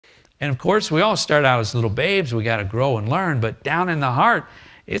And of course, we all start out as little babes. We got to grow and learn. But down in the heart,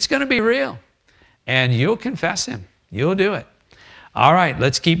 it's going to be real. And you'll confess him. You'll do it. All right,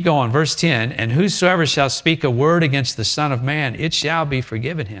 let's keep going. Verse 10, and whosoever shall speak a word against the Son of Man, it shall be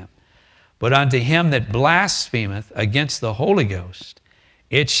forgiven him. But unto him that blasphemeth against the Holy Ghost,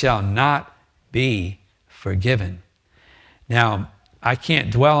 it shall not be forgiven. Now, I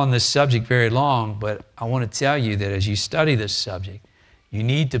can't dwell on this subject very long, but I want to tell you that as you study this subject, you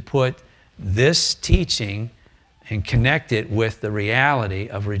need to put this teaching and connect it with the reality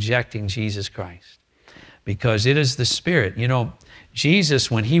of rejecting Jesus Christ. Because it is the Spirit. You know, Jesus,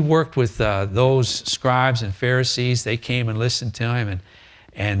 when he worked with those scribes and Pharisees, they came and listened to him,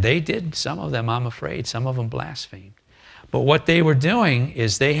 and they did, some of them, I'm afraid, some of them blasphemed. But what they were doing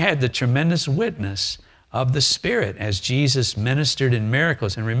is they had the tremendous witness of the Spirit as Jesus ministered in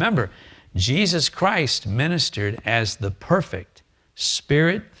miracles. And remember, Jesus Christ ministered as the perfect,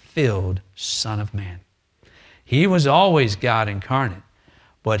 Spirit-filled Son of Man. He was always God incarnate,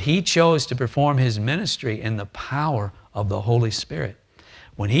 but he chose to perform his ministry in the power of the Holy Spirit.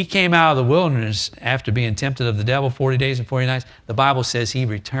 When he came out of the wilderness after being tempted of the devil 40 days and 40 nights, the Bible says he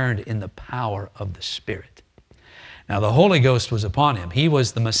returned in the power of the Spirit. Now the Holy Ghost was upon him. He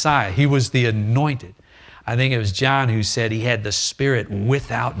was the Messiah. He was the anointed. I think it was John who said he had the Spirit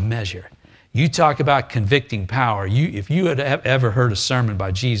without measure. You talk about convicting power. If you had ever heard a sermon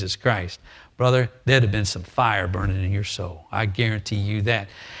by Jesus Christ, brother, there'd have been some fire burning in your soul. I guarantee you that.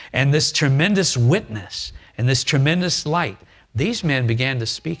 And this tremendous witness and this tremendous light, these men began to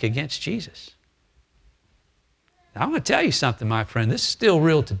speak against Jesus. Now, I'm going to tell you something, my friend. This is still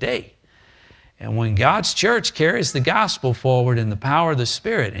real today. And when God's church carries the gospel forward in the power of the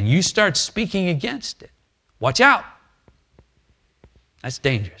Spirit and you start speaking against it, watch out. That's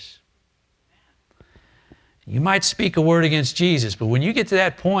dangerous. You might speak a word against Jesus, but when you get to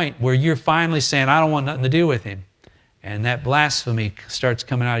that point where you're finally saying, I don't want nothing to do with him, and that blasphemy starts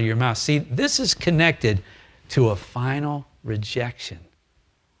coming out of your mouth. See, this is connected to a final rejection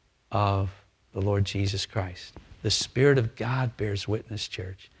of the Lord Jesus Christ. The Spirit of God bears witness,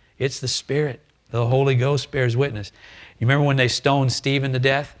 church. It's the Spirit. The Holy Ghost bears witness. You remember when they stoned Stephen to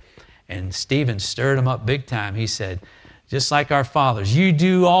death? And Stephen stirred him up big time. He said, just like our fathers, you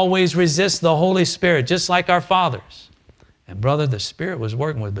do always resist the Holy Spirit, just like our fathers. And brother, the Spirit was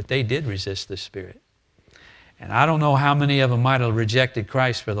working with, but they did resist the Spirit. And I don't know how many of them might have rejected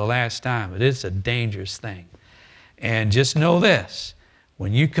Christ for the last time, but it's a dangerous thing. And just know this,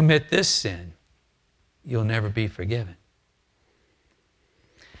 when you commit this sin, you'll never be forgiven.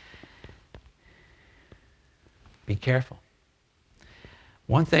 Be careful.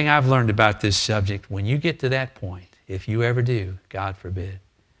 One thing I've learned about this subject, when you get to that point, if you ever do, God forbid,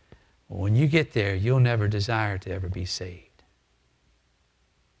 when you get there, you'll never desire to ever be saved.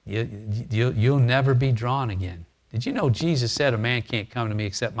 You'll never be drawn again. Did you know Jesus said a man can't come to me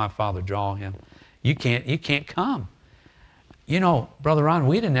except my Father draw him? You can't come. You know, Brother Ron,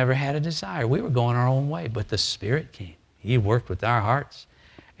 we'd have never had a desire. We were going our own way, but the Spirit came. He worked with our hearts,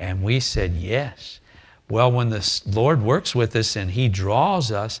 and we said yes. Well, when the Lord works with us and He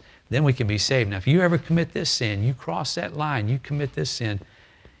draws us, then we can be saved. Now, if you ever commit this sin, you cross that line, you commit this sin,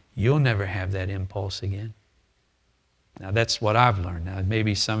 you'll never have that impulse again. Now, that's what I've learned. Now,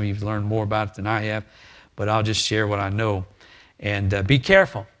 maybe some of you have learned more about it than I have, but I'll just share what I know. And be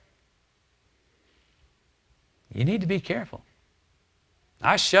careful. You need to be careful.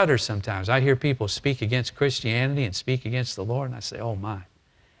 I shudder sometimes. I hear people speak against Christianity and speak against the Lord, and I say, oh my,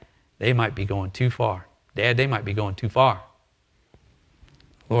 they might be going too far. Dad, they might be going too far.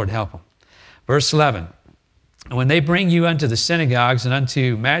 Lord, help them. Verse 11, and when they bring you unto the synagogues and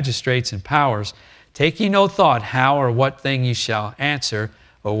unto magistrates and powers, take ye no thought how or what thing ye shall answer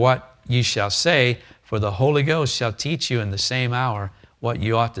or what ye shall say, for the Holy Ghost shall teach you in the same hour what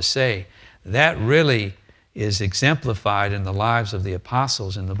you ought to say. That really is exemplified in the lives of the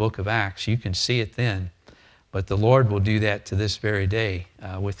apostles in the book of Acts. You can see it then, but the Lord will do that to this very day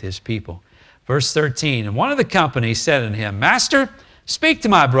with His people. Verse 13, and one of the company said unto him, Master, speak to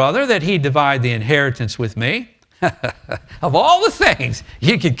my brother that he divide the inheritance with me. Of all the things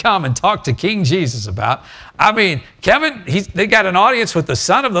you could come and talk to King Jesus about, I mean, Kevin, they got an audience with the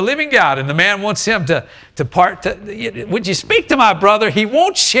Son of the living God, and the man wants him to part. Would you speak to my brother? He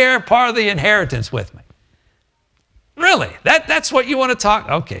won't share part of the inheritance with me. Really? That's what you want to talk?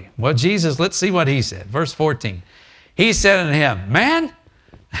 Okay. Well, Jesus, let's see what He said. Verse 14. He said unto him, Man,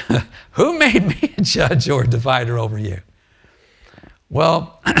 who made me a judge or a divider over you?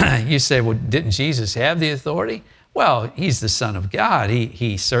 Well, you say, well, didn't Jesus have the authority? Well, He's the Son of God.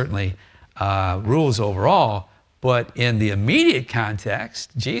 He certainly rules over all. But in the immediate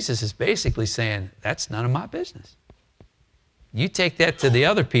context, Jesus is basically saying, that's none of my business. You take that to the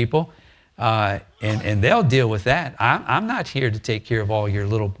other people, and they'll deal with that. I'm not here to take care of all your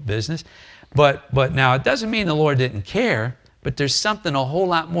little business. But now, it doesn't mean the Lord didn't care, but there's something a whole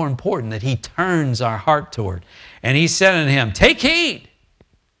lot more important that he turns our heart toward. And he said unto him, take heed.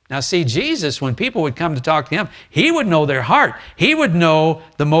 Now see, Jesus, when people would come to talk to him, he would know their heart. He would know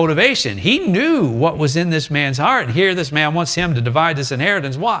the motivation. He knew what was in this man's heart. And here this man wants him to divide this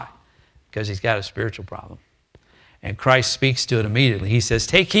inheritance. Why? Because he's got a spiritual problem. And Christ speaks to it immediately. He says,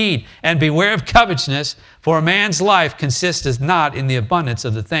 take heed and beware of covetousness, for a man's life consisteth not in the abundance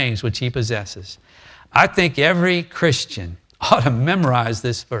of the things which he possesses. I think every Christian ought to memorize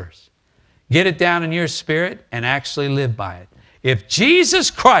this verse. Get it down in your spirit and actually live by it. If Jesus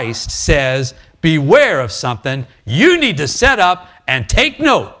Christ says, beware of something, you need to set up and take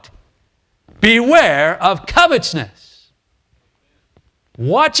note. Beware of covetousness.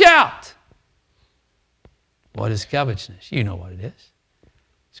 Watch out. What is covetousness? You know what it is.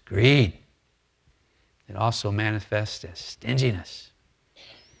 It's greed. It also manifests as stinginess.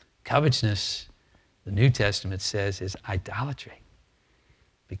 Covetousness, the New Testament says, is idolatry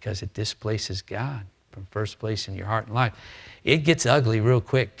because it displaces God from first place in your heart and life. It gets ugly real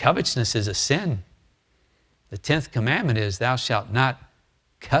quick. Covetousness is a sin. The 10th commandment is, thou shalt not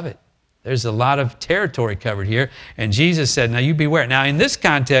covet. There's a lot of territory covered here. And Jesus said, now you beware. Now in this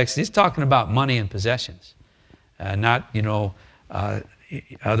context, he's talking about money and possessions. Not,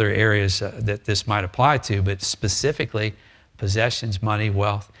 other areas that this might apply to, but specifically possessions, money,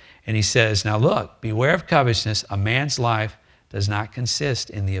 wealth. And he says, now look, beware of covetousness. A man's life does not consist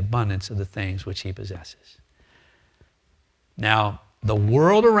in the abundance of the things which he possesses. Now, the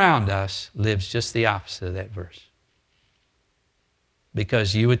world around us lives just the opposite of that verse.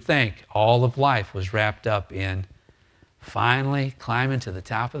 Because you would think all of life was wrapped up in finally climbing to the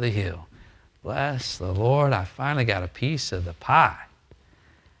top of the hill. Bless the Lord, I finally got a piece of the pie.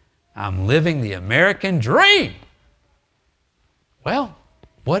 I'm living the American dream. Well,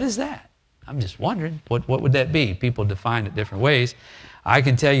 what is that? I'm just wondering, what would that be? People define it different ways. I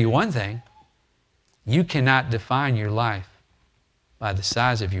can tell you one thing. You cannot define your life by the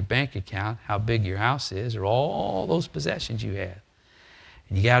size of your bank account, how big your house is, or all those possessions you have.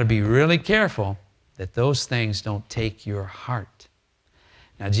 And you got to be really careful that those things don't take your heart.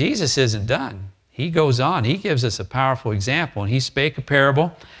 Now, Jesus isn't done. He goes on. He gives us a powerful example. And he spake a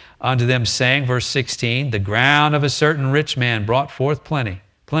parable unto them, saying, verse 16, the ground of a certain rich man brought forth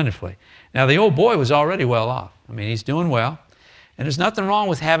plentifully. Now, the old boy was already well off. I mean, he's doing well. And there's nothing wrong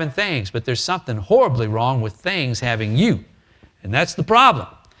with having things, but there's something horribly wrong with things having you. And that's the problem.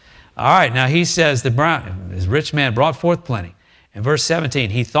 All right, now he says, this rich man brought forth plenty. In verse 17,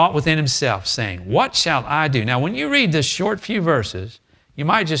 he thought within himself, saying, what shall I do? Now, when you read this short few verses, you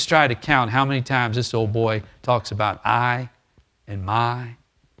might just try to count how many times this old boy talks about I and my.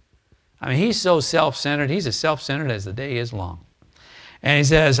 I mean, he's so self-centered. He's as self-centered as the day is long. And he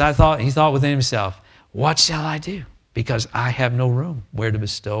says, he thought within himself, what shall I do? Because I have no room where to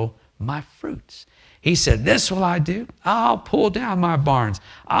bestow my fruits. He said, this will I do. I'll pull down my barns.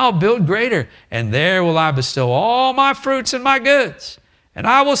 I'll build greater, and there will I bestow all my fruits and my goods. And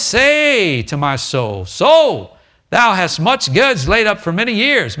I will say to my soul, soul, thou hast much goods laid up for many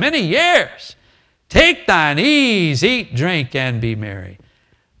years. Take thine ease, eat, drink, and be merry.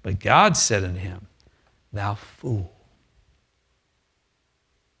 But God said unto him, thou fool.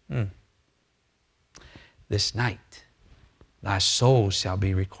 This night thy soul shall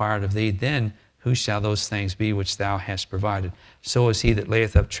be required of thee. Then who shall those things be which thou hast provided? So is he that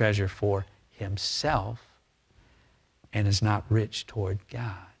layeth up treasure for himself and is not rich toward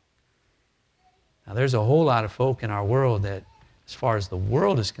God. Now there's a whole lot of folk in our world that, as far as the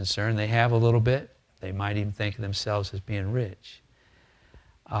world is concerned, they have a little bit. They might even think of themselves as being rich.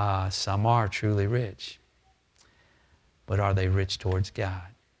 Some are truly rich. But are they rich towards God?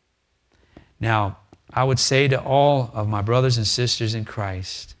 Now, I would say to all of my brothers and sisters in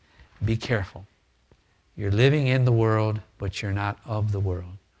Christ, be careful. You're living in the world, but you're not of the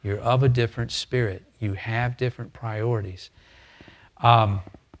world. You're of a different spirit. You have different priorities.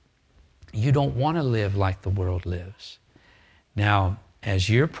 You don't want to live like the world lives. Now, as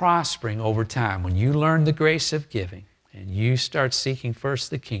you're prospering over time, when you learn the grace of giving, and you start seeking first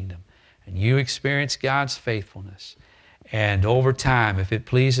the kingdom, and you experience God's faithfulness, and over time, if it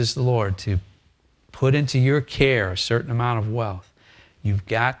pleases the Lord to put into your care a certain amount of wealth, you've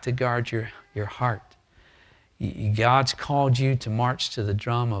got to guard your heart. God's called you to march to the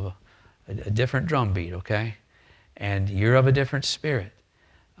drum of a different drum beat, okay? And you're of a different spirit.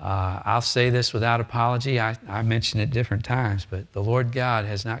 I'll say this without apology. I mentioned it different times, but the Lord God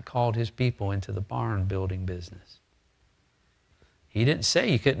has not called His people into the barn building business. He didn't say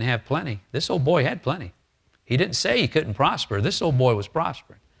you couldn't have plenty. This old boy had plenty. He didn't say you couldn't prosper. This old boy was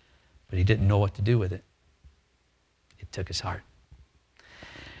prospering, but he didn't know what to do with it. It took his heart.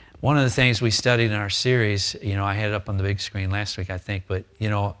 One of the things we studied in our series, I had it up on the big screen last week, I think, but,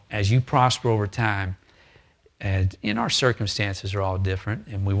 as you prosper over time, and our circumstances are all different,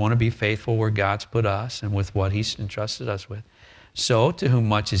 and we want to be faithful where God's put us and with what He's entrusted us with. So, to whom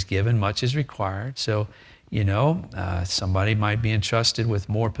much is given, much is required. So, somebody might be entrusted with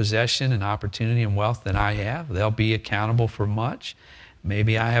more possession and opportunity and wealth than I have. They'll be accountable for much.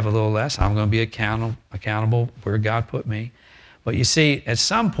 Maybe I have a little less. I'm going to be accountable where God put me. But you see, at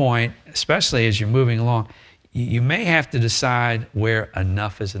some point, especially as you're moving along, you may have to decide where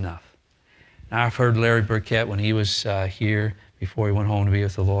enough is enough. Now, I've heard Larry Burkett, when he was here before he went home to be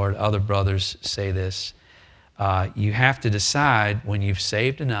with the Lord, other brothers say this. You have to decide when you've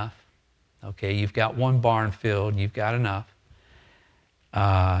saved enough. Okay, you've got one barn filled, you've got enough,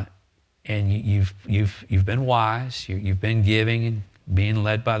 and you've been wise, you've been giving and being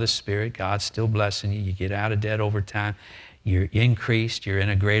led by the Spirit. God's still blessing you. You get out of debt over time. You're increased. You're in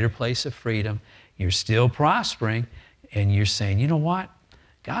a greater place of freedom. You're still prospering, and you're saying, you know what?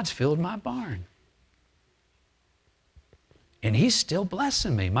 God's filled my barn, and He's still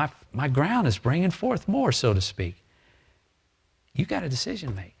blessing me. My ground is bringing forth more, so to speak. You've got a decision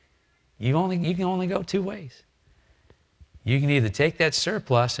to make. You can only go two ways. You can either take that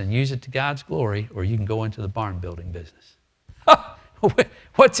surplus and use it to God's glory, or you can go into the barn building business.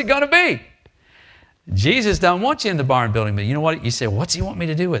 What's it going to be? Jesus doesn't want you in the barn building, but you know what? You say, what's He want me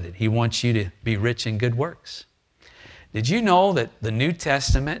to do with it? He wants you to be rich in good works. Did you know that the New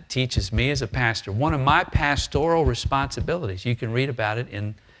Testament teaches me as a pastor, one of my pastoral responsibilities, you can read about it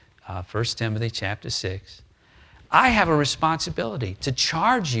in 1 Timothy chapter 6, I have a responsibility to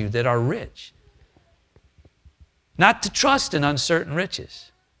charge you that are rich, not to trust in uncertain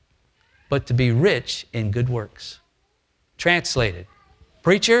riches, but to be rich in good works. Translated,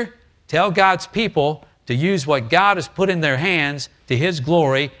 preacher, tell God's people to use what God has put in their hands to His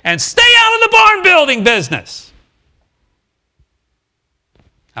glory and stay out of the barn building business.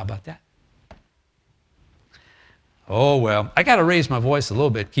 How about that? Oh, well, I got to raise my voice a little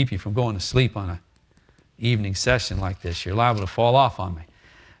bit, keep you from going to sleep on a evening session like this. You're liable to fall off on me.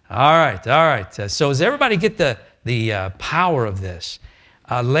 All right. So does everybody get the power of this?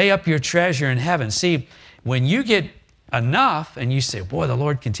 Lay up your treasure in heaven. See, when you get enough and you say, boy, the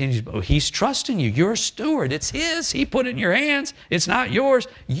Lord continues, He's trusting you. You're a steward. It's His. He put it in your hands. It's not yours.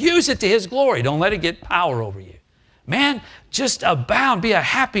 Use it to His glory. Don't let it get power over you. Man, just abound. Be a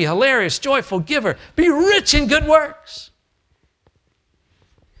happy, hilarious, joyful giver. Be rich in good works.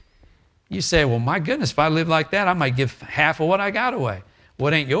 You say, well, my goodness, if I live like that, I might give half of what I got away.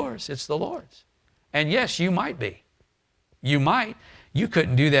 What ain't yours? It's the Lord's. And yes, you might be. You might. You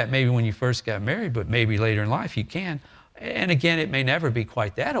couldn't do that maybe when you first got married, but maybe later in life you can. And again, it may never be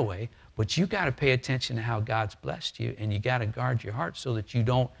quite that way, but you got to pay attention to how God's blessed you, and you got to guard your heart so that you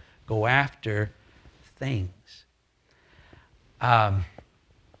don't go after things. I'm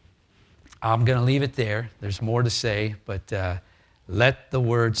going to leave it there. There's more to say, but let the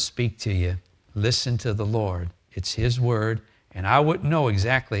Word speak to you. Listen to the Lord. It's His Word, and I wouldn't know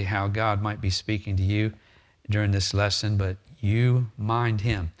exactly how God might be speaking to you during this lesson, but you mind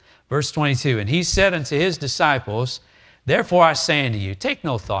Him. Verse 22, and He said unto His disciples, therefore I say unto you, take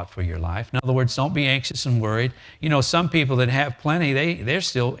no thought for your life. In other words, don't be anxious and worried. You know, some people that have plenty, they're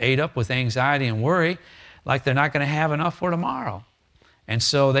still ate up with anxiety and worry, like they're not going to have enough for tomorrow. And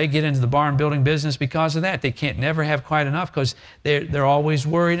so they get into the barn building business because of that. They can't never have quite enough because they're always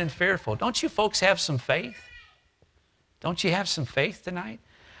worried and fearful. Don't you folks have some faith? Don't you have some faith tonight?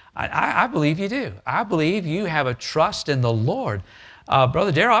 I believe you do. I believe you have a trust in the Lord.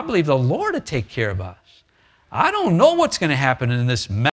 Brother Darrell, I believe the Lord will take care of us. I don't know what's going to happen in this